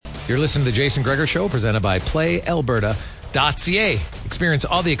You're listening to the Jason Gregor Show, presented by PlayAlberta.ca. Experience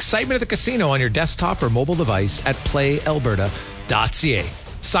all the excitement of the casino on your desktop or mobile device at PlayAlberta.ca.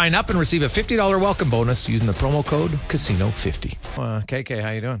 Sign up and receive a $50 welcome bonus using the promo code Casino50. KK, how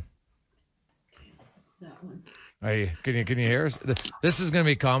you doing? Can you hear us? This is going to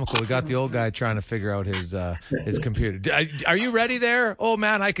be comical. We got the old guy trying to figure out his computer. Are you ready there? Oh,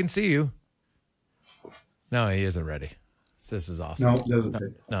 man, I can see you. No, he isn't ready. This is awesome.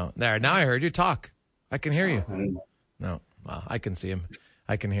 No. There. Now I heard you talk. I can hear you. No. Well, I can see him.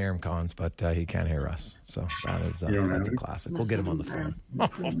 I can hear him, Cons, but he can't hear us. So that's a classic. We'll get him on the phone.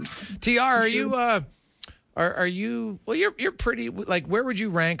 TR, are you? Well, you're pretty. Like, where would you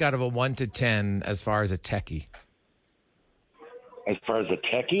rank out of a 1 to 10 as far as a techie? As far as a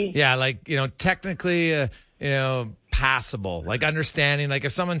techie? Yeah, like, technically, passable, like understanding, like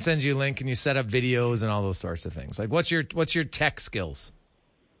if someone sends you a link and you set up videos and all those sorts of things. Like, what's your tech skills?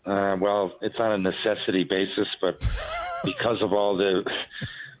 Well, it's on a necessity basis, but because of all the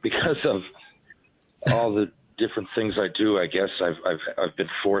different things I do, I guess I've been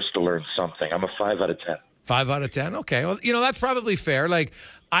forced to learn something. I'm a 5 out of 10. 5 out of 10. Okay. Well, that's probably fair. Like,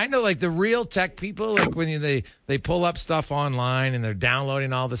 I know, like, the real tech people, like when they pull up stuff online and they're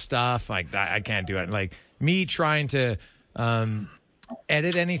downloading all the stuff, like I can't do it. Like me trying to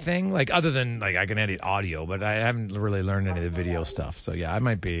edit anything, like other than like I can edit audio, but I haven't really learned any of the video stuff. So yeah, I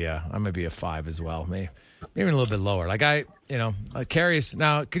might be a 5 as well. Maybe a little bit lower. Like Karius.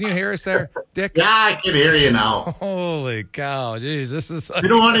 Now, can you hear us there, Dick? Yeah, I can hear you now. Holy cow. Jeez, this is... You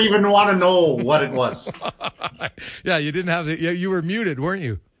don't even want to know what it was. Yeah, you didn't have you were muted, weren't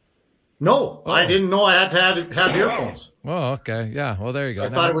you? No, I didn't know I had to have earphones. Oh, okay. Yeah, well, there you go. I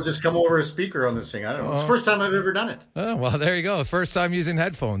thought it would just come over a speaker on this thing. I don't know. It's the first time I've ever done it. Oh, well, there you go. First time using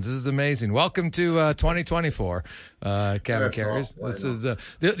headphones. This is amazing. Welcome to 2024, Kevin Karius. This is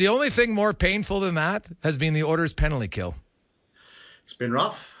the only thing more painful than that has been the Oilers' penalty kill. It's been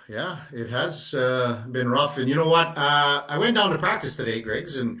rough. Yeah, it has been rough. And you know what? I went down to practice today,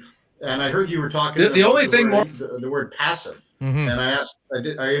 Griggs, and I heard you were talking the only thing the word passive. Mm-hmm. And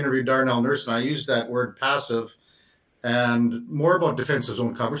I interviewed Darnell Nurse, and I used that word passive and more about defensive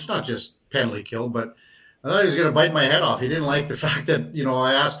zone coverage, not just penalty kill, but I thought he was going to bite my head off. He didn't like the fact that,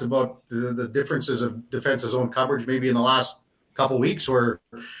 I asked about the differences of defensive zone coverage maybe in the last couple of weeks or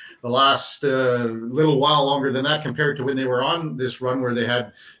the last little while longer than that compared to when they were on this run where they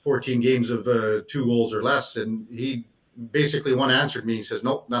had 14 games of 2 goals or less. And he basically answered me. He says,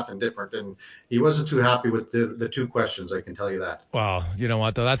 nope, nothing different. And he wasn't too happy with the 2 questions, I can tell you that. Well, you know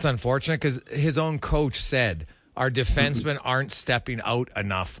what, though? That's unfortunate because his own coach said our defensemen aren't stepping out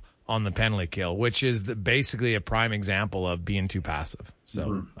enough on the penalty kill, which is basically a prime example of being too passive.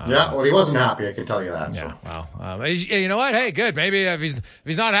 So well, he wasn't happy, I can tell you that. Yeah, so. Well, you know what? Hey, good. Maybe if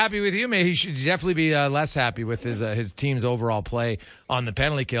he's not happy with you, maybe he should definitely be less happy with his team's overall play on the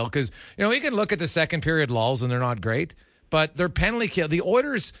penalty kill. Because we can look at the second period lulls and they're not great, but their penalty kill, the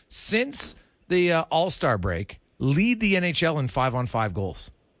Oilers since the All-Star break lead the NHL in 5-on-5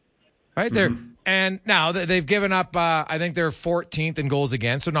 goals. Right there. And now they've given up, I think they're 14th in goals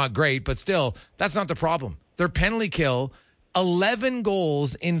against, so not great, but still, that's not the problem. Their penalty kill, 11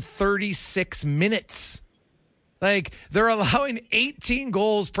 goals in 36 minutes. Like, they're allowing 18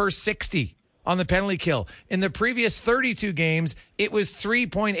 goals per 60 on the penalty kill. In the previous 32 games, it was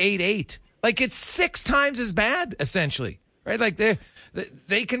 3.88. Like, it's 6 times as bad, essentially. Right? Like,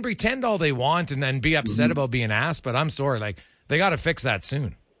 they can pretend all they want and then be upset about being asked, but I'm sorry. Like, they got to fix that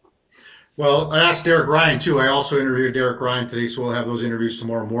soon. Well, I asked Derek Ryan, too. I also interviewed Derek Ryan today, so we'll have those interviews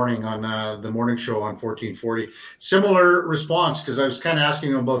tomorrow morning on the morning show on 1440. Similar response, because I was kind of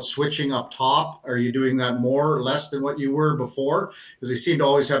asking him about switching up top. Are you doing that more or less than what you were before? Because they seem to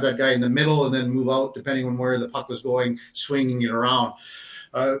always have that guy in the middle and then move out, depending on where the puck was going, swinging it around.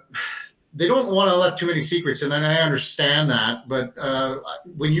 They don't want to let too many secrets, and I understand that. But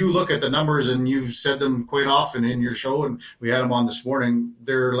when you look at the numbers, and you've said them quite often in your show, and we had them on this morning,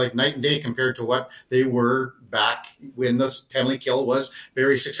 they're like night and day compared to what they were back when the penalty kill was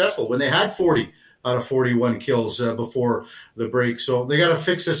very successful, when they had 40 out of 41 kills before the break. So they got to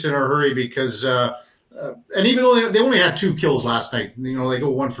fix this in a hurry because and even though they only had 2 kills last night, they go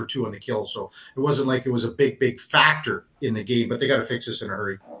 1 for 2 on the kill. So it wasn't like it was a big factor in the game, but they got to fix this in a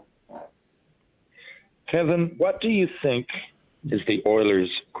hurry. Kevin, what do you think is the Oilers'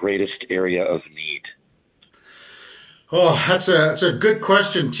 greatest area of need? Oh, that's a good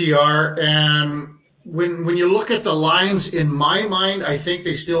question, TR. And when you look at the lines, in my mind, I think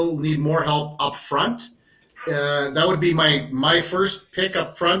they still need more help up front. That would be my first pick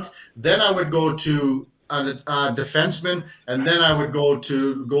up front. Then I would go to a defenseman, and then I would go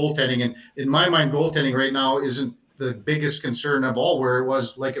to goaltending. And in my mind, goaltending right now isn't the biggest concern of all, where it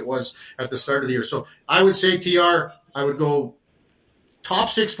was like it was at the start of the year. So I would say, TR, I would go top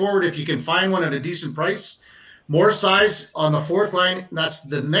six forward if you can find one at a decent price. More size on the fourth line, that's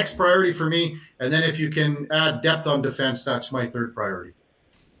the next priority for me. And then if you can add depth on defense, that's my third priority.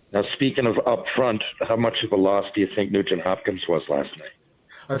 Now, speaking of up front, how much of a loss do you think Nugent Hopkins was last night?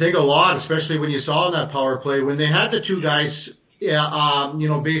 I think a lot, especially when you saw in that power play, when they had the two guys,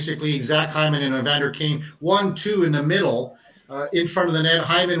 basically Zach Hyman and Evander Kane, 1-2 in the middle, in front of the net.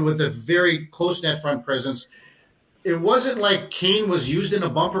 Hyman with a very close net front presence. It wasn't like Kane was used in a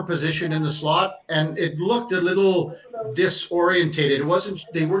bumper position in the slot, and it looked a little disorientated.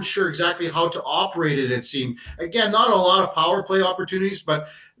 They weren't sure exactly how to operate it, it seemed. Again, not a lot of power play opportunities, but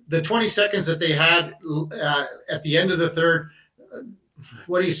the 20 seconds that they had at the end of the third,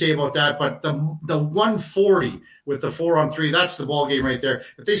 what do you say about that? But the 140 with the 4-on-3, that's the ball game right there.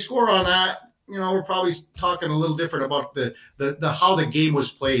 If they score on that, we're probably talking a little different about the how the game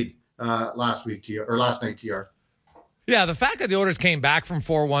was played last night, TR. Yeah, the fact that the Oilers came back from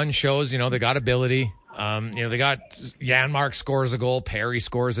 4-1 shows, they got ability. They got Janmark scores a goal, Perry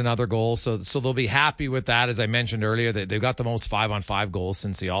scores another goal, so they'll be happy with that. As I mentioned earlier, they've got the most 5-on-5 goals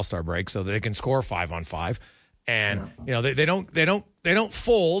since the All-Star break, so they can score 5-on-5. And they don't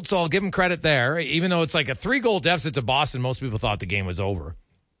fold, so I'll give them credit there. Even though it's like a 3-goal deficit to Boston, most people thought the game was over,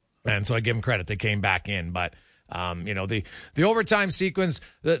 and so I give them credit. They came back in, but. The overtime sequence,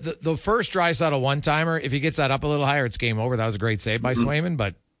 the first Draisaitl one-timer, if he gets that up a little higher, it's game over. That was a great save by Swayman,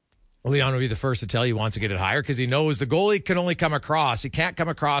 but Leon will be the first to tell you he wants to get it higher because he knows the goalie can only come across. He can't come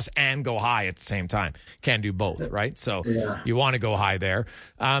across and go high at the same time. Can't do both, right? So you want to go high there.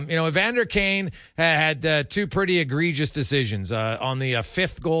 Evander Kane had two pretty egregious decisions on the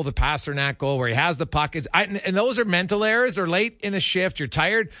fifth goal, the Pasternak goal, where he has the puck. And those are mental errors. They're late in a shift. You're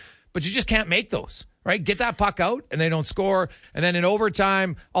tired, but you just can't make those. Right? Get that puck out, and they don't score. And then in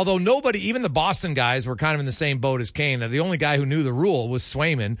overtime, although nobody, even the Boston guys, were kind of in the same boat as Kane. The only guy who knew the rule was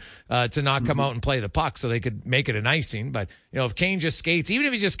Swayman to not come out and play the puck so they could make it an icing. But, if Kane just skates, even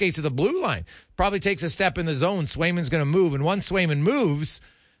if he just skates to the blue line, probably takes a step in the zone, Swayman's going to move. And once Swayman moves,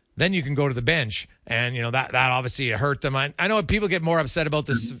 then you can go to the bench. And, that obviously hurt them. I know people get more upset about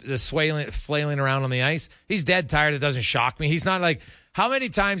this flailing around on the ice. He's dead tired. It doesn't shock me. He's not like... How many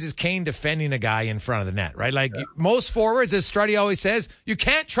times is Kane defending a guy in front of the net, right? Most forwards, as Struddy always says, you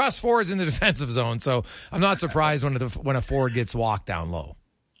can't trust forwards in the defensive zone. So I'm not surprised when a forward gets walked down low.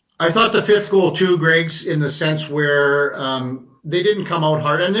 I thought the fifth goal too, Greg's, in the sense where they didn't come out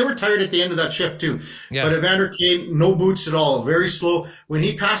hard. And they were tired at the end of that shift too. Yes. But Evander Kane, no boots at all, very slow. When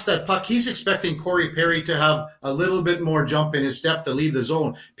he passed that puck, he's expecting Corey Perry to have a little bit more jump in his step to leave the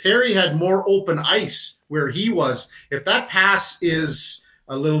zone. Perry had more open ice where he was. If that pass is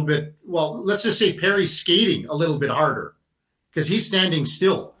a little bit, let's just say Perry's skating a little bit harder because he's standing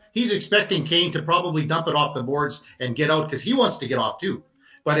still. He's expecting Kane to probably dump it off the boards and get out because he wants to get off too.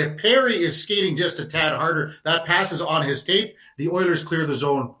 But if Perry is skating just a tad harder, that pass is on his tape. The Oilers clear the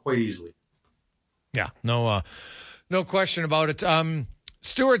zone quite easily. Yeah, no question about it.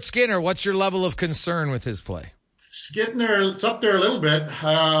 Stuart Skinner, what's your level of concern with his play? It's up there a little bit.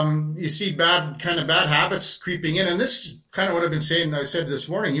 You see bad habits creeping in. And this is kind of what I've been saying. I said this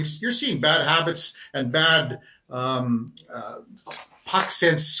morning, you're seeing bad habits and bad puck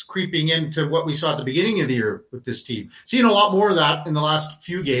sense creeping into what we saw at the beginning of the year with this team. Seen a lot more of that in the last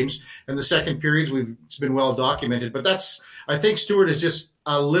few games. In the second periods, it's been well documented. But I think Stewart is just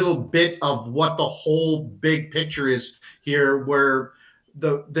a little bit of what the whole big picture is here, where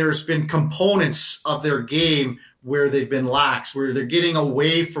there's been components of their game where they've been lax, where they're getting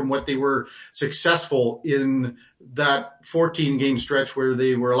away from what they were successful in that 14-game stretch where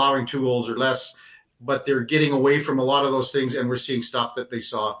they were allowing 2 goals or less, but they're getting away from a lot of those things, and we're seeing stuff that we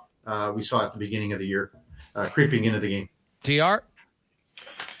saw at the beginning of the year creeping into the game. TR?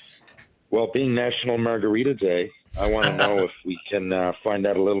 Well, being National Margarita Day, I want to know if we can find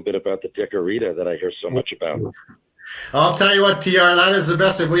out a little bit about the Dickarita that I hear so much about. I'll tell you what, TR, that is the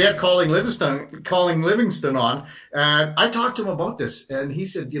best. We had Colin Livingston on, and I talked to him about this, and he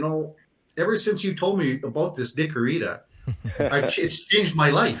said, ever since you told me about this Dickarita, it's changed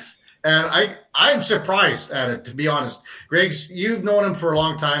my life. And I'm surprised at it, to be honest. Greg's, you've known him for a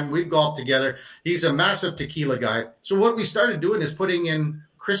long time. We've golfed together. He's a massive tequila guy. So what we started doing is putting in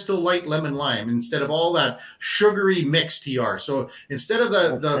Crystal Light Lemon Lime instead of all that sugary mix, TR. So instead of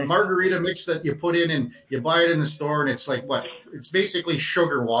the margarita mix that you put in and you buy it in the store, and it's like it's basically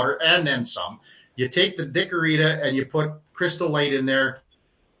sugar water and then some. You take the Dickarita and you put Crystal Light in there,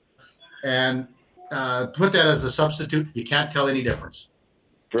 and put that as the substitute. You can't tell any difference.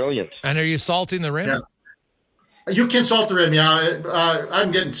 Brilliant. And are you salting the rim? Yeah. You can salt the rim, yeah.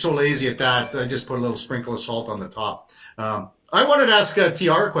 I'm getting so lazy at that. I just put a little sprinkle of salt on the top. I wanted to ask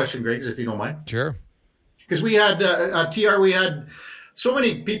TR a question, Greg, if you don't mind. Sure. Because we had, TR, we had so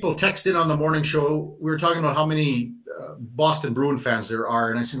many people text in on the morning show. We were talking about how many Boston Bruin fans there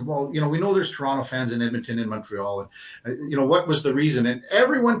are. And I said, well, we know there's Toronto fans in Edmonton and Montreal. And, what was the reason? And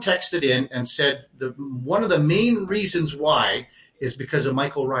everyone texted in and said one of the main reasons why is because of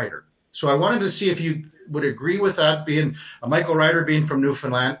Michael Ryder. So I wanted to see if you would agree with that, being Michael Ryder being from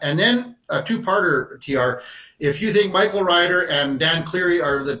Newfoundland. And then a two-parter, TR. If you think Michael Ryder and Dan Cleary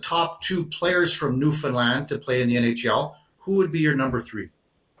are the top two players from Newfoundland to play in the NHL, who would be your number three?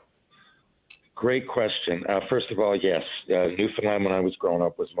 Great question. First of all, yes. Newfoundland, when I was growing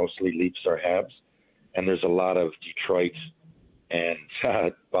up, was mostly Leafs or Habs. And there's a lot of Detroit and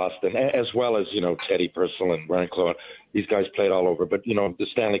Boston, as well as, Teddy Purcell and Ryan Clough. These guys played all over. But, the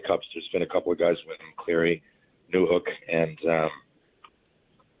Stanley Cups, there's been a couple of guys winning, Cleary, Newhook, and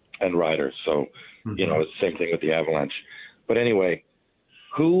Ryder. So, it's the same thing with the Avalanche. But anyway,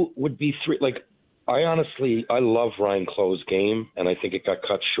 who would be three? I love Ryan Clough's game, and I think it got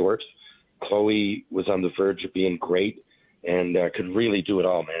cut short. Chloe was on the verge of being great and could really do it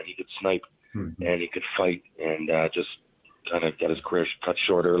all, man. He could snipe and he could fight and just kind of get his career cut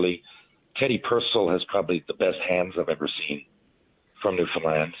short early. Teddy Purcell has probably the best hands I've ever seen from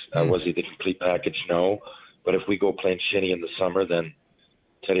Newfoundland. Was he the complete package? No. But if we go playing shinny in the summer, then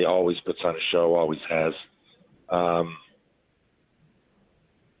Teddy always puts on a show, always has.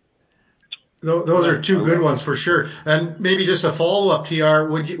 Those are two good ones for sure. And maybe just a follow-up, TR,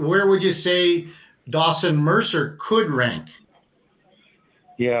 where would you say Dawson Mercer could rank?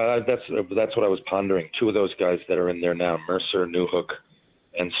 Yeah, that's what I was pondering. Two of those guys that are in there now, Mercer, Newhook,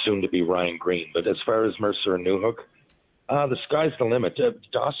 and soon to be Ryan Green. But as far as Mercer and Newhook, the sky's the limit.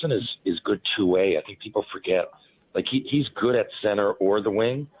 Dawson is good two-way. I think people forget. He's good at center or the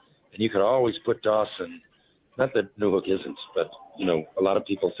wing, and you could always put Dawson. Not that Newhook isn't, but a lot of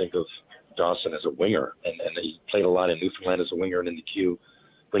people think of Dawson as a winger, and he played a lot in Newfoundland as a winger and in the queue.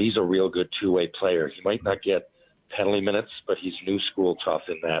 But he's a real good two-way player. He might not get penalty minutes, but he's new school tough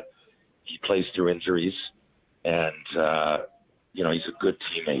in that he plays through injuries, and he's a good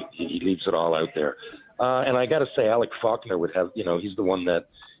teammate. He leaves it all out there. And I got to say, Alec Faulkner would have, he's the one that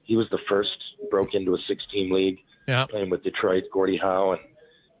he was the first, broke into a 6-team league, playing with Detroit, Gordie Howe, and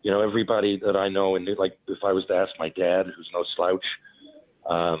everybody that I know. And if I was to ask my dad, who's no slouch,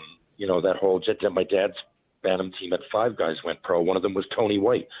 that whole my dad's Bantam team at 5 guys went pro. One of them was Tony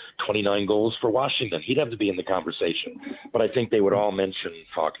White, 29 goals for Washington. He'd have to be in the conversation, but I think they would all mention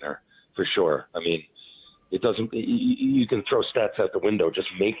Faulkner for sure. I mean, it doesn't. You can throw stats out the window. Just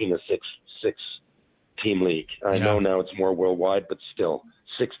making a six-team league. I know now it's more worldwide, but still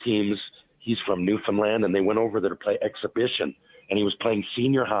 6 teams. He's from Newfoundland, and they went over there to play exhibition, and he was playing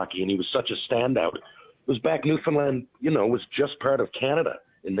senior hockey, and he was such a standout. It was back Newfoundland, was just part of Canada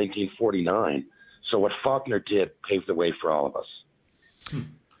in 1949. So what Faulkner did paved the way for all of us.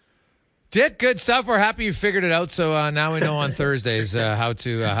 Dick, good stuff. We're happy you figured it out. So now we know on Thursdays how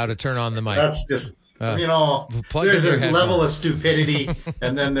to turn on the mic. That's just there's a level of stupidity,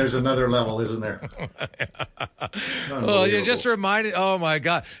 and then there's another level, isn't there? Oh, you just reminded. Oh my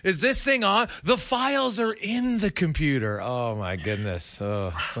God, is this thing on? The files are in the computer. Oh my goodness.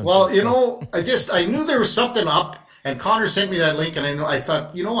 Oh, well, I knew there was something up. And Connor sent me that link, and I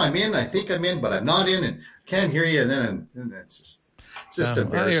thought, I'm in. I think I'm in, but I'm not in, and can't hear you. And then it's just embarrassing.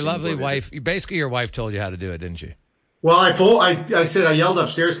 Well, your lovely wife. Basically, your wife told you how to do it, didn't she? Well, I said I yelled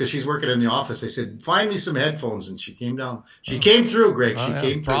upstairs because she's working in the office. I said, "Find me some headphones," and she came down. She came through, Greg. She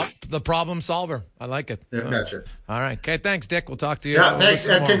came through. The problem solver. I like it. Yeah, gotcha. All right. Okay. Thanks, Dick. We'll talk to you. Yeah. Thanks,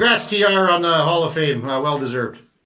 and congrats, TR, on the Hall of Fame. Well deserved.